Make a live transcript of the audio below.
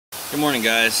Good morning,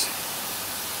 guys.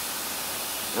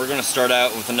 We're gonna start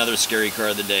out with another scary car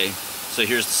of the day. So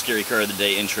here's the scary car of the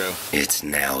day intro. It's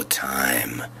now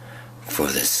time for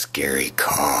the scary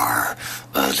car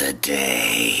of the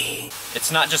day.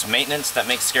 It's not just maintenance that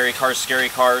makes scary cars,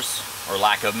 or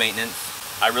lack of maintenance.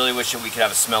 I really wish that we could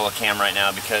have a smell of cam right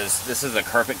now because this is a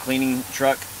carpet cleaning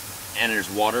truck and there's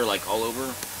water like all over,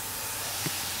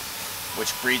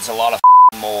 which breeds a lot of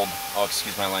mold. Oh,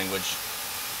 excuse my language.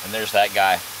 And there's that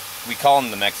guy. We call him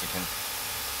the Mexican.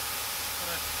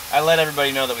 I let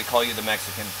everybody know that we call you the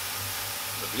Mexican.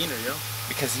 The beaner, yo.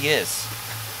 Because he is.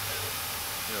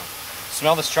 Yo.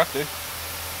 Smell this truck, dude.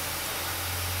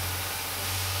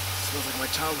 Smells like my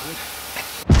childhood.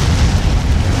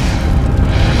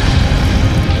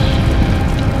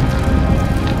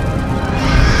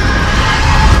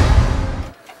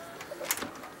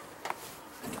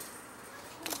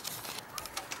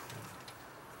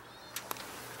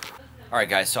 Alright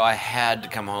guys, so I had to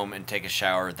come home and take a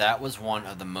shower. That was one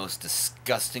of the most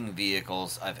disgusting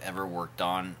vehicles I've ever worked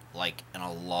on, like, in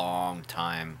a long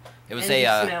time. It was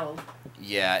and smelled.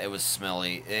 Yeah, it was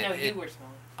smelly. You were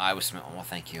smelling. I was smelling. Well,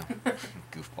 thank you.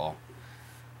 Goofball.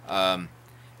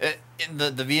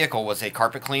 The vehicle was a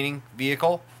carpet cleaning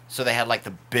vehicle, so they had, like,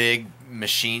 the big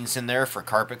machines in there for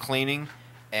carpet cleaning,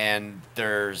 and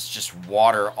there's just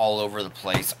water all over the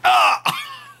place. Ah!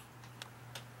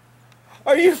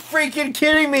 Are you freaking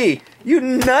kidding me? You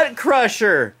nut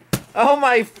crusher! Oh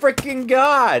my freaking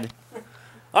god!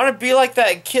 I want to be like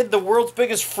that kid, the world's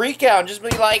biggest freak out, and just be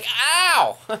like,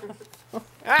 ow!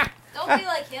 Ah. Don't be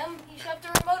like him. He shoved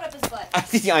a remote up his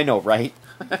butt. I know, right?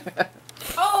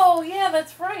 Oh, yeah,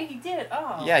 that's right. He did.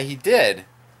 Oh. Yeah, he did.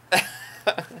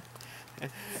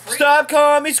 Stop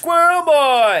calling me Squirrel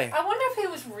Boy! I wonder if he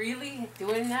was really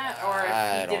doing that, or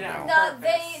if he did it on No,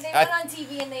 purpose. they went on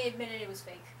TV and they admitted it was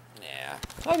fake. Yeah.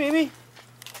 Hi, baby.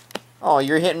 Oh,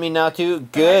 you're hitting me now, too?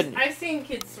 Good. I've seen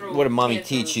kids throw. What did mommy kids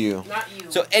teach on, you? Not you.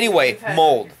 So anyway, You've had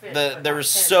mold. your fist, There was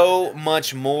so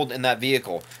much mold in that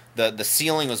vehicle. The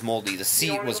ceiling was moldy. The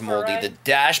seat was moldy. The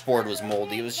dashboard was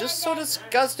moldy. It was just so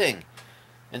disgusting.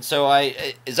 And so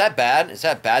is that bad? Is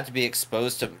that bad to be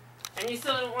exposed to? And you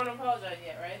still don't want to apologize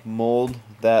yet, right? Mold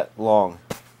that long.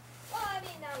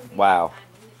 Wow.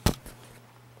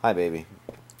 Hi, baby.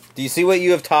 Do you see what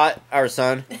you have taught our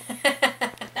son?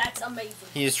 That's amazing.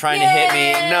 He is trying to hit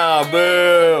me. No,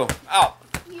 boo. Oh.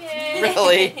 Yay.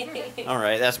 Really?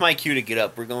 Alright, that's my cue to get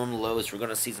up. We're going to Lowe's. We're going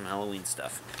to see some Halloween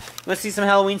stuff. Let's see some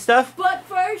Halloween stuff? But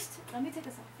first, let me take a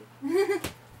selfie.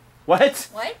 What?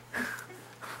 What?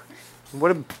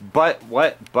 What a butt?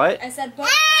 What? Butt? I said, but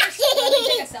first, let me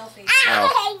take a selfie.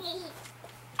 Oh.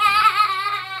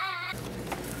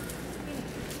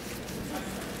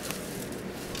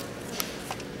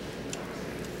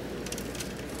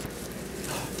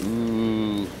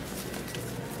 Ooh.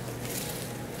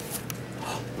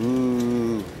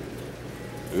 Ooh.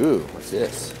 Ooh, what's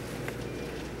this?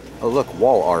 Oh, look,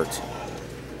 wall art.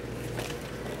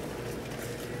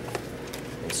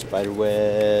 And spider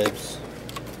webs.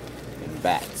 And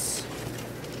bats.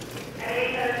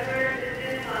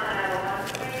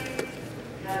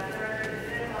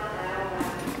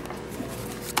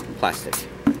 Plastic.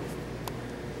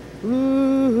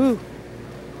 Ooh.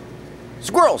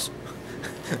 Squirrels!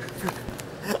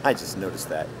 I just noticed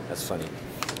that. That's funny.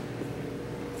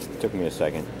 Took me a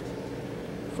second.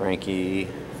 Frankie.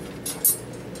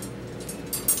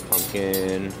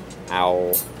 Pumpkin.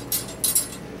 Owl.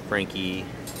 Frankie.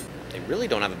 They really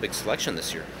don't have a big selection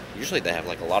this year. Usually they have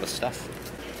like a lot of stuff.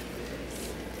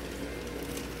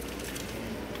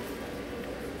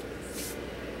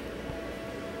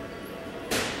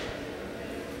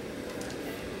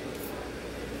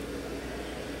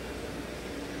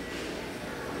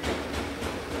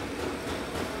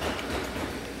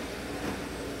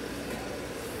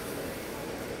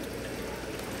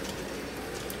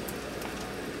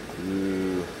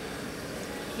 Ooh,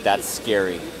 that's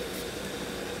scary.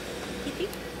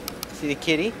 See the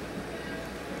kitty?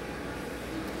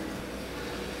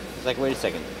 It's like, wait a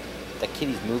second. That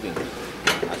kitty's moving.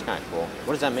 That's kind of cool.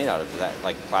 What is that made out of? Is that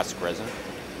like plastic resin?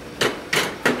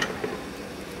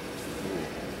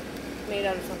 Made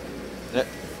out of something.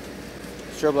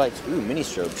 Strobe lights. Ooh, mini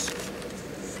strobes.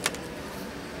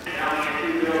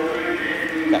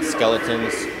 Got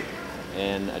skeletons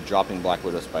and a dropping black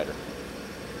widow spider.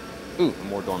 Ooh,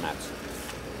 more doormats.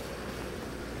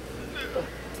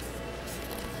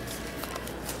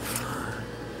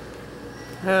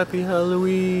 Happy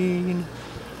Halloween.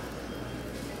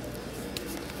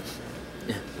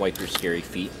 Wipe your scary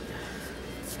feet.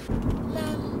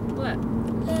 What? What?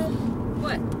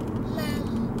 What?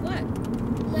 What?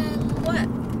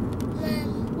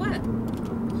 What?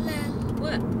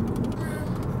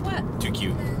 What? What? Too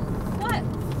cute. What?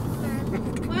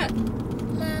 What?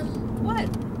 What?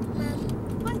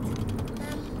 What?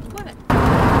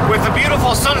 With the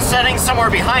beautiful sun setting somewhere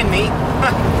behind me.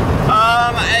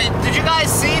 Did you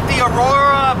guys see the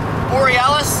Aurora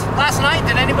Borealis last night?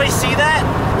 Did anybody see that?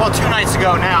 Well, 2 nights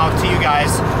ago now to you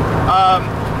guys.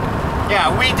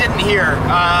 Yeah, we didn't hear.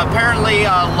 Apparently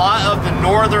a lot of the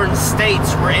northern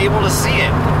states were able to see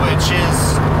it, which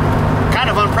is kind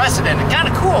of unprecedented, kind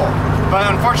of cool.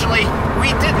 But unfortunately,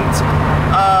 we didn't.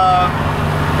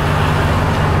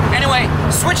 Anyway,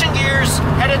 switching gears,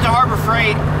 headed to Harbor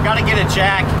Freight, gotta get a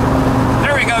jack.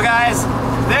 There we go, guys.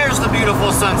 There's the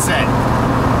beautiful sunset.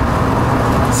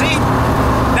 See?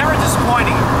 Never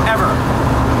disappointing, ever.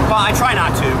 Well, I try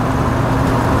not to.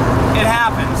 It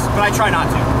happens, but I try not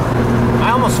to.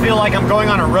 I almost feel like I'm going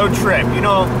on a road trip. You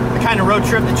know, the kind of road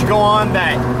trip that you go on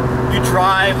that you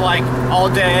drive like all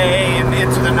day and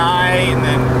into the night and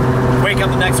then wake up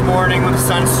the next morning when the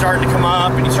sun's starting to come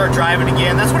up and you start driving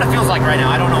again. That's what it feels like right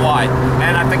now. I don't know why.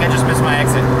 And I think I just missed my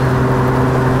exit.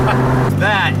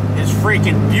 That is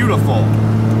freaking beautiful.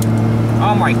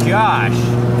 Oh my gosh.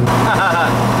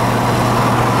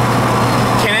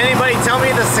 Can anybody tell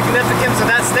me the significance of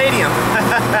that stadium?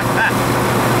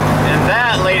 And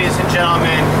that, ladies and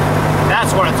gentlemen,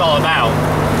 that's what it's all about.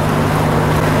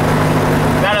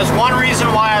 That is one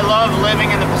reason why I love living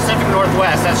in the Pacific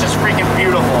Northwest. That's just freaking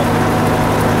beautiful.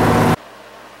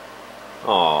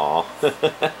 Aww.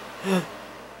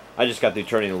 I just got through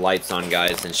turning the lights on,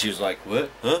 guys, and she was like, what?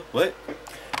 Huh? What?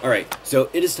 Alright, so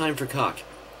it is time for cock.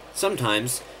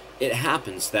 Sometimes it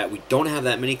happens that we don't have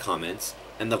that many comments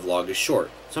and the vlog is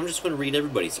short. So I'm just going to read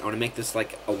everybody's. I want to make this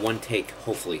like a one take,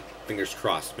 hopefully. Fingers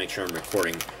crossed. Make sure I'm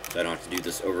recording so I don't have to do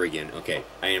this over again. Okay,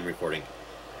 I am recording.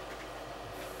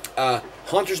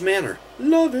 Haunter's Manor.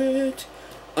 Love it.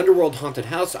 Underworld Haunted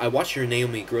House. I watched your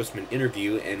Naomi Grossman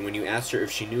interview, and when you asked her if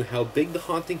she knew how big the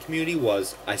haunting community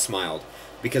was, I smiled.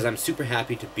 Because I'm super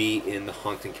happy to be in the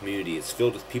haunting community. It's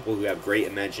filled with people who have great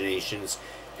imaginations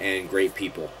and great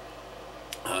people.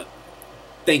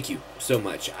 Thank you so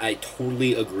much. I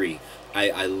totally agree.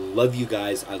 I love you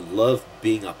guys. I love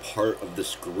being a part of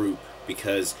this group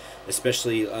because,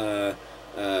 especially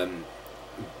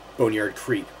Boneyard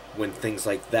Creep, when things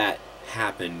like that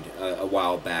happened a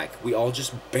while back, we all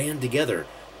just band together.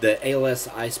 The ALS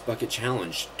Ice Bucket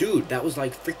Challenge. Dude, that was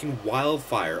like freaking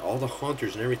wildfire. All the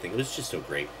haunters and everything. It was just so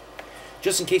great.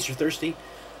 Just in case you're thirsty,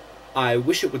 I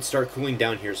wish it would start cooling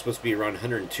down here. It's supposed to be around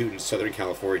 102 in Southern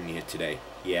California today.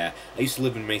 Yeah, I used to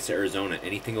live in Mesa, Arizona.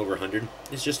 Anything over 100,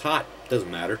 it's just hot.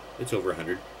 Doesn't matter. It's over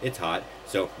 100. It's hot.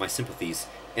 So, my sympathies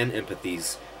and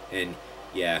empathies. And,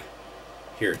 yeah,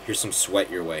 here's some sweat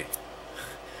your way.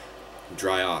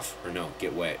 Dry off. Or no,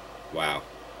 get wet. Wow.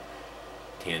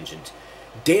 Tangent.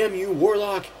 Damn you,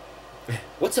 Warlock!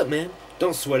 What's up, man?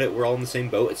 Don't sweat it. We're all in the same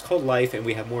boat. It's called life, and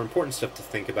we have more important stuff to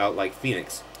think about, like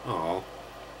Phoenix. Aww.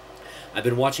 I've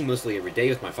been watching mostly every day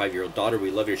with my 5-year-old daughter.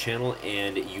 We love your channel,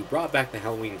 and you brought back the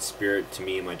Halloween spirit to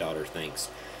me and my daughter. Thanks.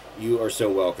 You are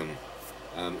so welcome.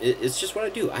 It's just what I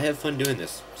do. I have fun doing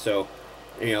this. So,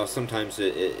 you know, sometimes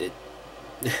it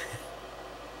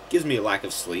gives me a lack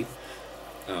of sleep.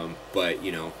 But,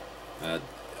 you know,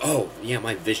 oh, yeah,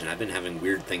 my vision. I've been having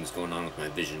weird things going on with my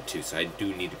vision, too, so I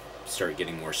do need to start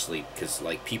getting more sleep. Because,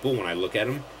 like, people, when I look at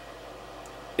them,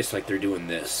 it's like they're doing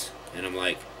this. And I'm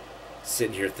like,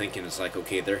 sitting here thinking, it's like,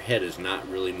 okay, their head is not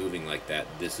really moving like that.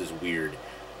 This is weird.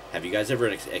 Have you guys ever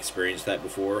experienced that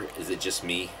before? Is it just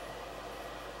me?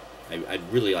 I'd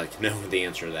really like to know the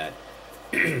answer to that.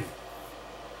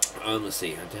 Let's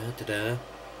see.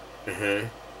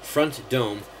 Front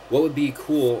dome. What would be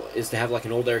cool is to have like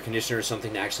an old air conditioner or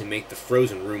something to actually make the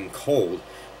frozen room cold.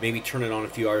 Maybe turn it on a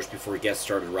few hours before guests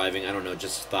start arriving. I don't know,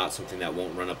 just thought something that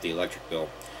won't run up the electric bill.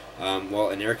 Well,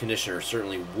 an air conditioner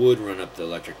certainly would run up the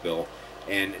electric bill.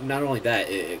 And not only that,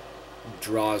 it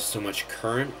draws so much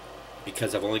current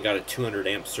because I've only got a 200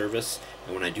 amp service.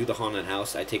 And when I do the haunted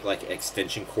house, I take like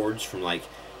extension cords from like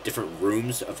different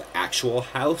rooms of the actual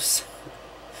house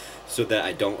so that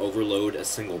I don't overload a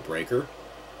single breaker.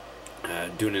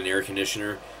 Doing an air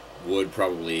conditioner would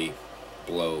probably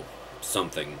blow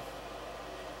something.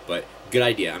 But good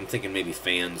idea. I'm thinking maybe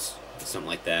fans, something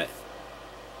like that.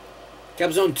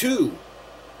 Capzone 2!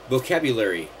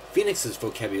 Vocabulary. Phoenix's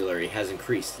vocabulary has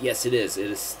increased. Yes, it is. It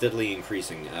is steadily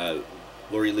increasing.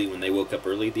 Lori Lee, when they woke up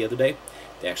early the other day,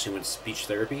 they actually went to speech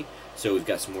therapy. So we've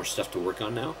got some more stuff to work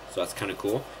on now. So that's kind of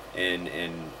cool. And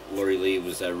Lori Lee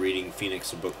was reading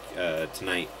Phoenix a book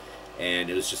tonight. And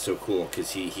it was just so cool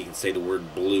because he can say the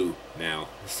word blue now.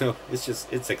 So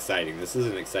it's exciting. This is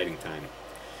an exciting time.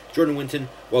 Jordan Winton,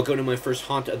 welcome to my first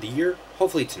haunt of the year.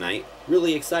 Hopefully tonight.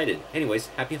 Really excited. Anyways,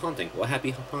 happy haunting. Well,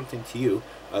 happy haunting to you.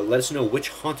 Let us know which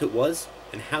haunt it was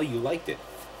and how you liked it.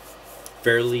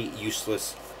 Fairly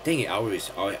useless. Dang it, I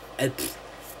always...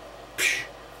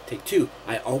 Take two.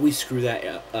 I always screw that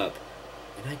up.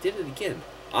 And I did it again.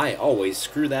 I always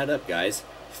screw that up, guys.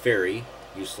 Very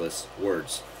useless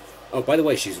words. Oh, by the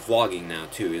way, she's vlogging now,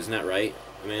 too. Isn't that right,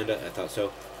 Amanda? I thought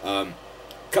so.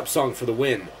 Cup song for the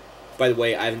win. By the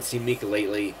way, I haven't seen Mika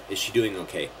lately. Is she doing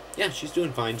okay? Yeah, she's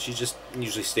doing fine. She just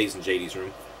usually stays in JD's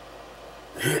room.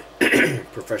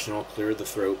 Professional, clear the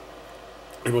throat.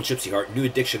 Emerald Gypsy Heart, new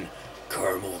addiction,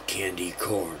 caramel candy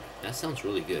corn. That sounds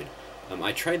really good.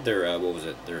 I tried their, what was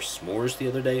it, their s'mores the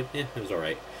other day. It was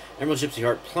alright. Emerald Gypsy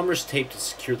Heart, plumber's tape to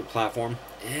secure the platform.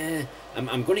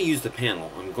 I'm going to use the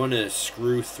panel. I'm going to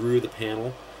screw through the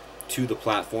panel to the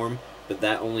platform, but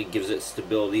that only gives it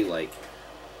stability like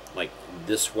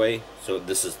this way. So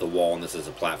this is the wall and this is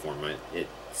a platform, right? It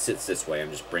sits this way. I'm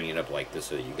just bringing it up like this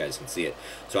so that you guys can see it.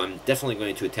 So I'm definitely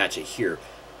going to attach it here,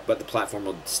 but the platform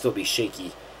will still be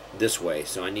shaky this way,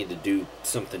 so I need to do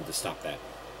something to stop that.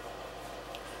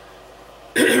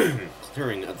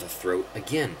 Clearing of the throat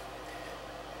again.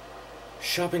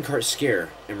 Shopping cart scare,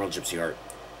 Emerald Gypsy Heart.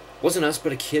 Wasn't us,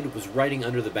 but a kid was riding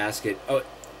under the basket. Oh,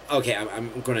 okay,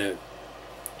 I'm gonna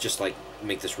just like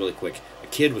make this really quick. A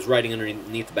kid was riding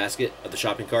underneath the basket of the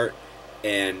shopping cart,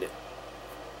 and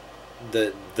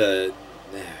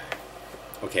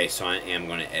okay, so I am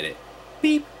gonna edit.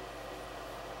 Beep.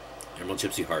 Emerald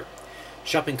Gypsy Heart.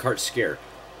 Shopping cart scare.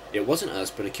 It wasn't us,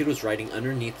 but a kid was riding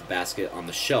underneath the basket on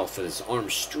the shelf with his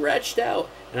arms stretched out,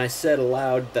 and I said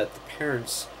aloud that the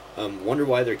parents wonder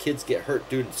why their kids get hurt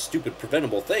due to stupid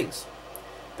preventable things.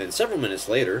 Then several minutes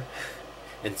later,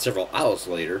 and several hours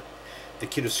later, the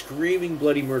kid was screaming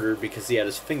bloody murder because he had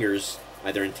his fingers,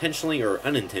 either intentionally or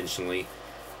unintentionally,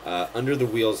 under the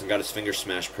wheels and got his fingers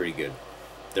smashed pretty good.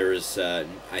 There is,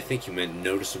 I think you meant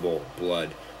noticeable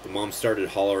blood. The mom started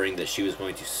hollering that she was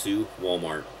going to sue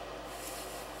Walmart.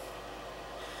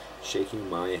 Shaking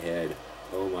my head.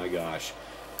 Oh my gosh.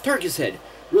 Tarkus Head.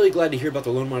 Really glad to hear about the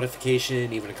loan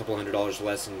modification, even a couple $100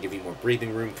 less and give you more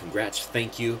breathing room. Congrats,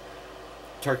 thank you.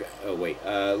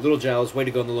 Little Giles, way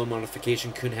to go on the loan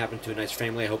modification. Couldn't happen to a nice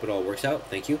family. I hope it all works out.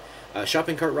 Thank you.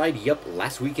 Shopping cart ride. Yup,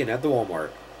 last weekend at the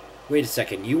Walmart. Wait a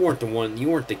second. You weren't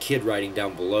the kid riding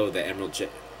down below the Emerald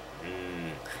Jet.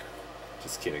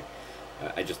 Just kidding.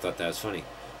 I just thought that was funny.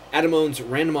 Adam owns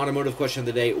random automotive question of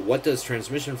the day. What does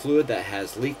transmission fluid that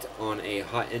has leaked on a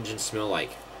hot engine smell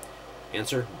like?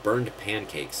 Answer, burned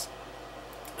pancakes.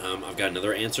 I've got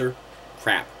another answer.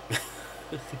 Crap.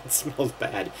 It smells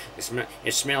bad.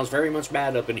 It smells very much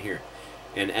bad up in here.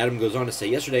 And Adam goes on to say,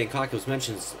 yesterday in Cock it was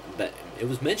mentioned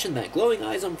that glowing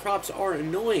eyes on props are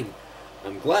annoying.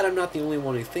 I'm glad I'm not the only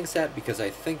one who thinks that, because I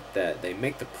think that they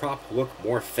make the prop look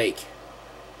more fake.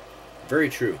 Very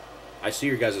true. I see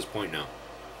your guys' point now.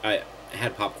 I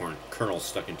had popcorn kernels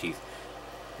stuck in teeth.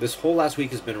 This whole last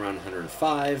week has been around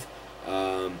 105.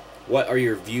 What are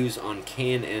your views on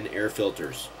K&N air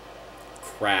filters?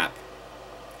 Crap.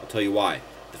 I'll tell you why.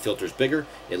 The filter's bigger,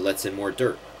 it lets in more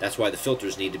dirt. That's why the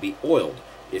filters need to be oiled.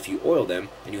 If you oil them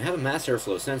and you have a mass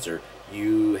airflow sensor,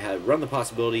 you run the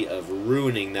possibility of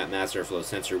ruining that mass airflow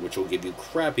sensor, which will give you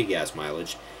crappy gas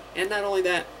mileage. And not only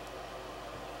that,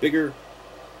 bigger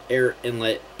air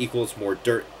inlet equals more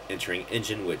dirt entering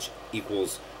engine, which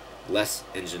equals less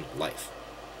engine life.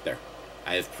 There.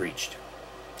 I have preached.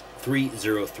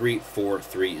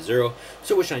 303430.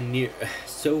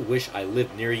 So wish I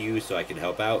lived near you so I could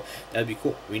help out. That'd be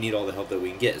cool. We need all the help that we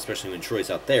can get, especially when Troy's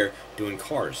out there doing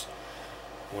cars.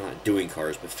 Well, not doing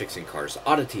cars, but fixing cars.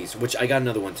 Oddities, which I got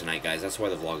another one tonight, guys. That's why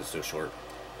the vlog is so short.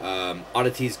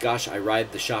 Oddities, gosh, I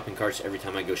ride the shopping carts every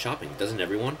time I go shopping. Doesn't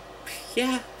everyone?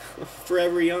 Yeah,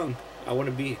 forever young. I want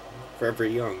to be forever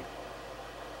young.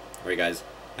 Alright, guys.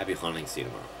 Happy haunting. See you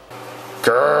tomorrow.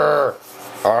 Grr!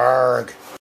 Arg!